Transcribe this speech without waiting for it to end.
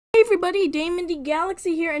everybody, Damon the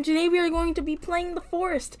Galaxy here, and today we are going to be playing The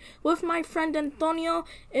Forest with my friend Antonio.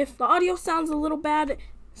 If the audio sounds a little bad,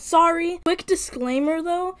 sorry. Quick disclaimer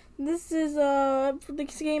though, this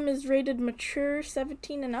game is rated mature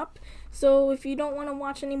 17 and up, so if you don't want to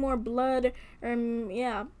watch any more blood,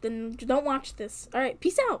 yeah, then don't watch this. Alright,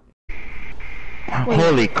 peace out. Wait.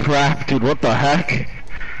 Holy crap, dude, what the heck?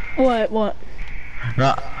 What?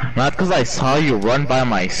 Not because I saw you run by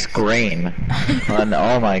my screen. And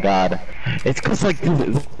oh my god. It's because like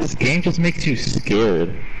this game just makes you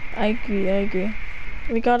scared. I agree.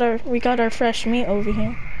 We got our fresh meat over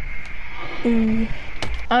here.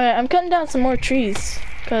 Alright, I'm cutting down some more trees.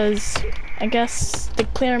 Cause I guess the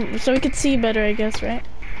clear so we could see better, I guess, right?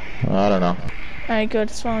 I don't know. Alright,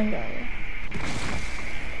 good, it's falling down.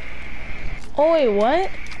 Oh wait,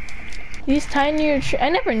 what? These tinier trees, I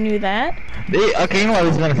never knew that. Okay, you know what,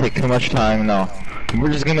 this is gonna take too much time, no.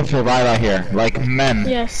 We're just gonna survive out here, like men.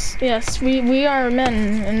 Yes, we are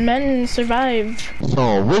men, and men survive.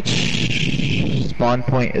 So, which spawn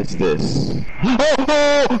point is this?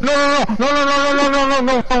 Oh, no.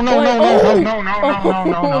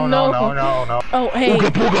 Oh,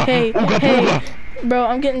 hey, bro,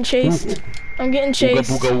 I'm getting chased. Ooga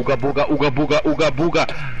booga.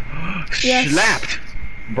 Yes. Slapped.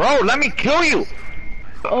 Bro, let me kill you.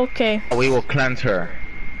 Okay. We will cleanse her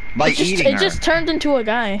by eating her. It just turned into a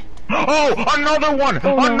guy. Oh, another one!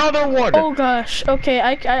 Oh, no. Another one! Oh gosh. Okay,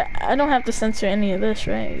 I don't have to censor any of this,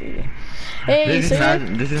 right? Hey,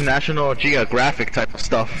 this is National Geographic type of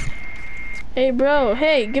stuff. Hey, bro.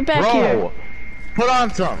 Hey, get back here. Put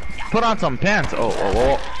on some pants.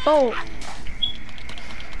 Oh.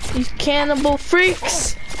 You cannibal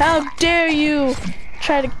freaks! How dare you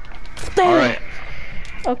try to? All right.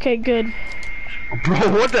 Okay, good. Bro,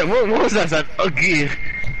 what was that? Ugly.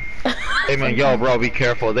 Hey man, yo, bro, be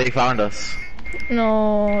careful. They found us.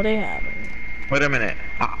 No, they haven't. Wait a minute.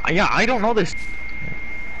 Yeah, I don't know this.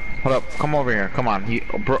 Hold up, come over here. Come on.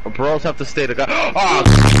 Bros have to stay together.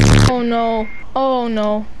 Oh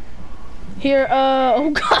no. Here,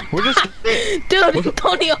 oh god. We're just. Dude,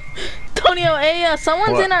 Antonio, hey,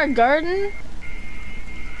 someone's in our garden.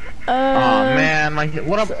 Oh man,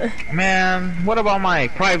 what about my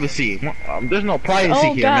privacy? There's no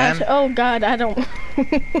privacy here, man. Oh god, I don't.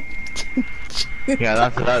 Yeah,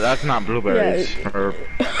 that's not blueberries or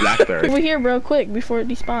blackberries. Over here, bro, quick before it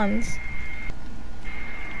despawns.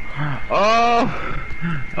 Oh.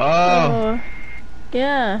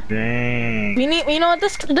 Yeah. Dang. We need. You know what?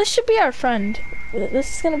 This should be our friend.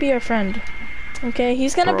 This is gonna be our friend. Okay,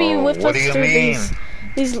 he's gonna be with us through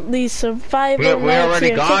these survival. We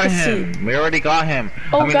already got him. We already got him.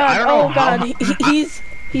 Oh god! He's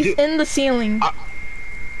in the ceiling.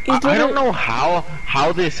 I don't know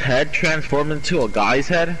how this head transformed into a guy's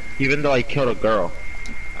head, even though I killed a girl.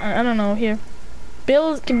 I don't know. Here,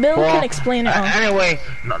 Bill can explain it. Anyway,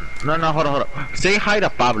 no, hold on. Say hi to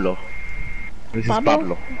Pablo. This is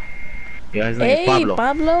Pablo. Yeah, his name is Pablo. Hey,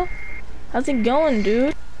 Pablo. How's it going,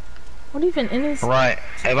 dude? What even is? Right.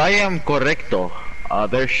 If I am correcto.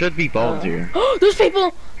 There should be bones here. There's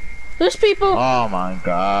people! Oh my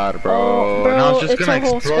god, bro. Oh, bro, now it's just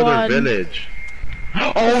gonna explode their village.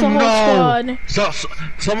 Oh no! So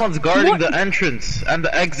someone's guarding the entrance and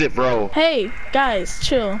the exit, bro. Hey, guys,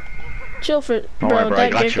 chill. Chill for bro,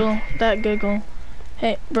 that giggle.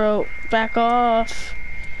 Hey, bro, back off.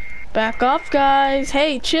 Back off, guys.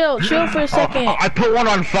 Hey, chill for a second. I put one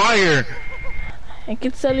on fire. I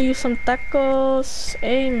could sell you some tacos.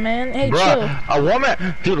 Hey man, hey, bruh, chill. A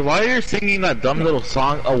woman, dude, while you're singing that dumb little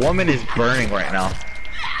song, a woman is burning right now.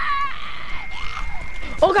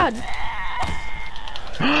 Oh god.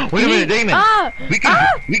 Wait a minute, Damon. We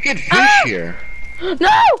can fish here.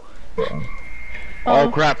 No.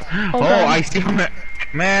 Oh crap. Oh, I see him.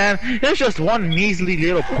 Man, there's just one measly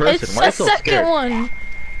little person. Why are you so scared? It's a second one.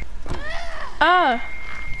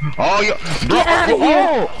 Oh, you. Bro, get out of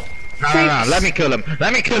here. No, let me kill him.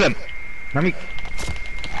 Let me.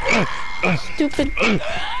 Stupid.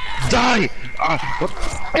 Die!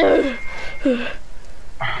 What?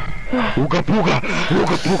 Ooga booga.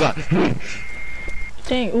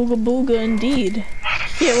 Dang, ooga booga indeed.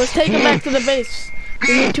 Here, let's take them back to the base.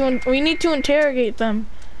 We need to interrogate them.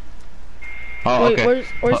 Oh, wait, okay.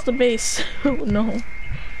 where's the base? No.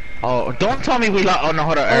 Oh, don't tell me we lost. Oh no,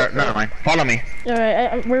 hold on. Never mind. Follow me. All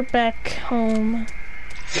right, we're back home.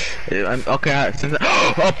 Okay, oh,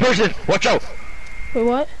 person! Watch out! Wait,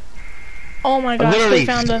 what? Oh my gosh, they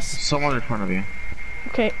found us. Someone in front of you.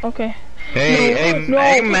 Okay. Hey,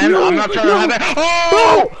 man, I'm not trying to have it.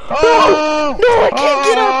 Oh! No, I can't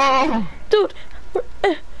get up! Dude!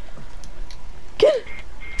 Get!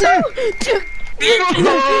 Dude!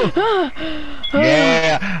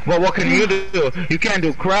 Yeah, well, what can you do? You can't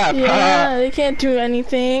do crap. Yeah, they can't do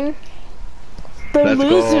anything. They're Let's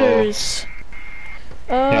losers.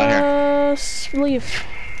 Yeah, Leave.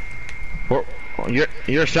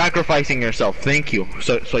 You're sacrificing yourself. Thank you.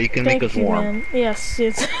 So you can make us warm. Man. Yes,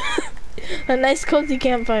 it's a nice cozy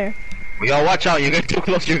campfire. Yo, watch out! You get too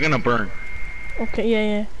close, you're gonna burn. Okay,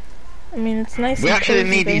 yeah. I mean, it's nice. We and actually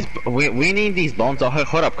cozy need there. these. We need these bones. Oh,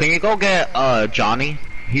 hold up. Can you go get Johnny?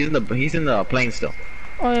 He's in the plane still.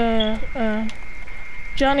 Oh yeah.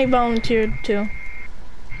 Johnny volunteered too.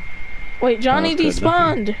 Wait, Johnny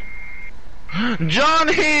despawned.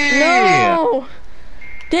 Johnny! No!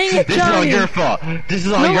 Dang it, This Johnny! is all your fault. This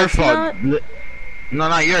is all your it's fault. not. No,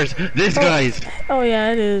 not yours. This guy's. Oh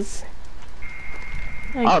yeah, it is.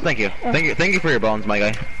 Oh, thank you. Thank you for your bones, my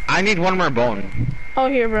guy. I need one more bone. Oh,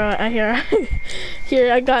 here, bro.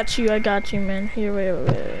 Here, I got you, man. Here, wait.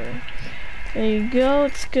 There you go.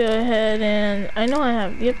 Let's go ahead and I know I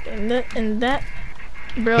have. Yep, and that,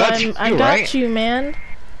 bro. I got you, man.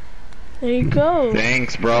 There you go.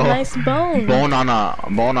 Thanks, bro. Nice bone. Bone on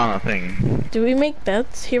a thing. Do we make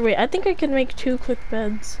beds? Here, wait. I think I can make 2 quick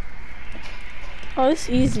beds. Oh, this is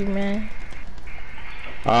easy, man.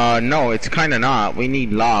 No, it's kind of not. We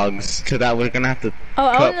need logs. To that, we're gonna have to. Oh,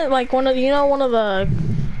 I want like one of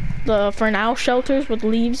the for now shelters with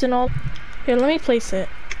leaves and all. Here, let me place it.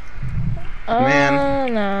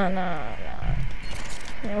 Man. No.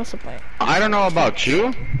 Yeah, what's the point? I don't know about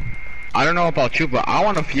you, but I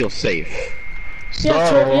want to feel safe. So,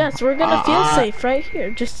 yes, we're gonna feel safe right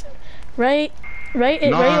here. Just right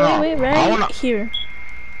here.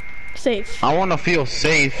 Safe. I want to feel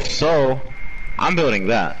safe, so I'm building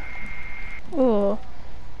that. Oh,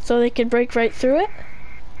 so they could break right through it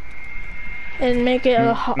and make it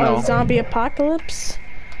a zombie apocalypse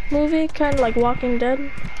movie, kind of like Walking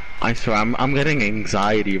Dead. I swear, I'm getting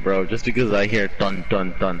anxiety, bro, just because I hear dun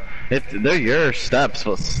dun dun. They're your steps,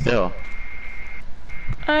 but still.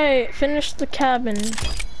 Alright, finish the cabin.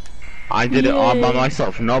 I did it all by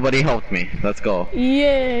myself. Nobody helped me. Let's go.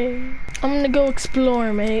 Yay! I'm gonna go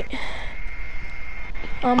explore, mate.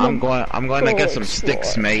 I'm going to get some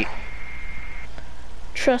sticks, mate.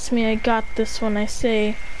 Trust me, I got this when I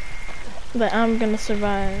say that I'm gonna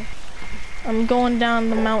survive. I'm going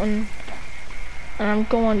down the mountain. And I'm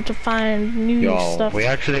going to find new stuff. we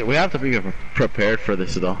have to be prepared for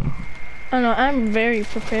this though. I know, I'm very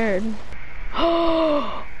prepared.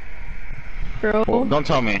 Bro. Well, don't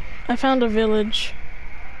tell me. I found a village.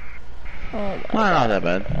 Oh my God. Not that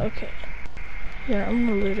bad. Okay. Yeah, I'm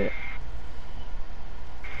gonna loot it.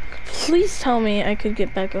 Please tell me I could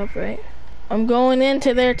get back up, right? I'm going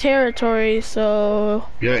into their territory, so...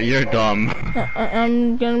 You're dumb.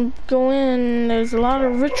 I'm gonna go in. There's a lot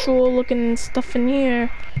of ritual looking stuff in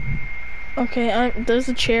here. Okay, there's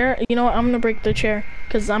a chair. You know what? I'm gonna break the chair,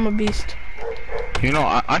 because I'm a beast. You know,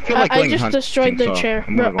 I feel like I just destroyed their chair.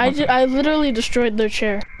 Bro, I literally destroyed their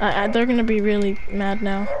chair. They're gonna be really mad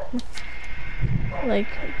now. Like,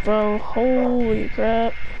 bro, holy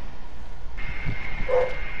crap.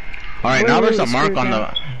 Alright, now there's a mark on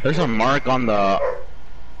the... There's a mark on the...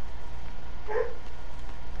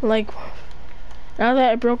 Like, now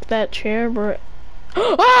that I broke that chair, bro...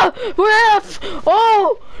 Ah! We're F!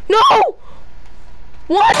 Oh! No!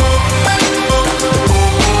 What?